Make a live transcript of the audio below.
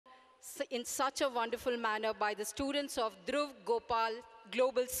in such a wonderful manner by the students of Dhruv Gopal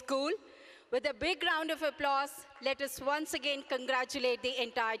Global School. With a big round of applause, let us once again congratulate the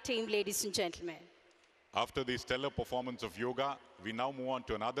entire team, ladies and gentlemen. After the stellar performance of yoga, we now move on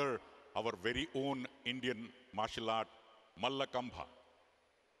to another, our very own Indian martial art, Mallakamba.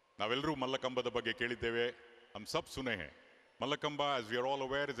 Navelru Mallakamba da bagge kelideve, hum sab sune hain. Mallakamba, as we are all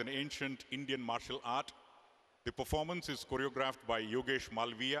aware, is an ancient Indian martial art. The performance is choreographed by Yogesh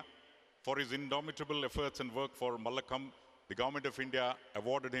Malviya. For his indomitable efforts and work for Mallakhamb, the Government of India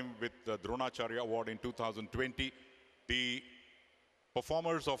awarded him with the Dronacharya Award in 2020. The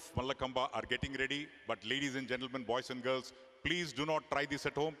performers of Mallakamba are getting ready, but ladies and gentlemen, boys and girls, please do not try this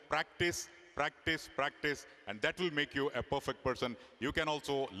at home. Practice, practice, practice, and that will make you a perfect person. You can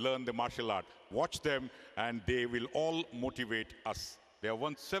also learn the martial art. Watch them, and they will all motivate us. They have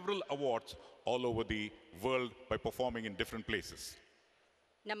won several awards all over the world by performing in different places.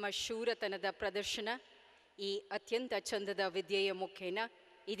 ನಮ್ಮ ಶೂರತನದ ಪ್ರದರ್ಶನ ಈ ಅತ್ಯಂತ ಚಂದದ ವಿದ್ಯೆಯ ಮುಖೇನ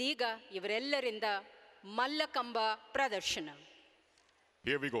ಇದೀಗ ಇವರೆಲ್ಲರಿಂದ ಮಲ್ಲಕಂಬ ಪ್ರದರ್ಶನ.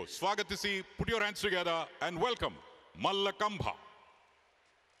 Here we go. Swagatisi, put your hands together and welcome Mallakamba.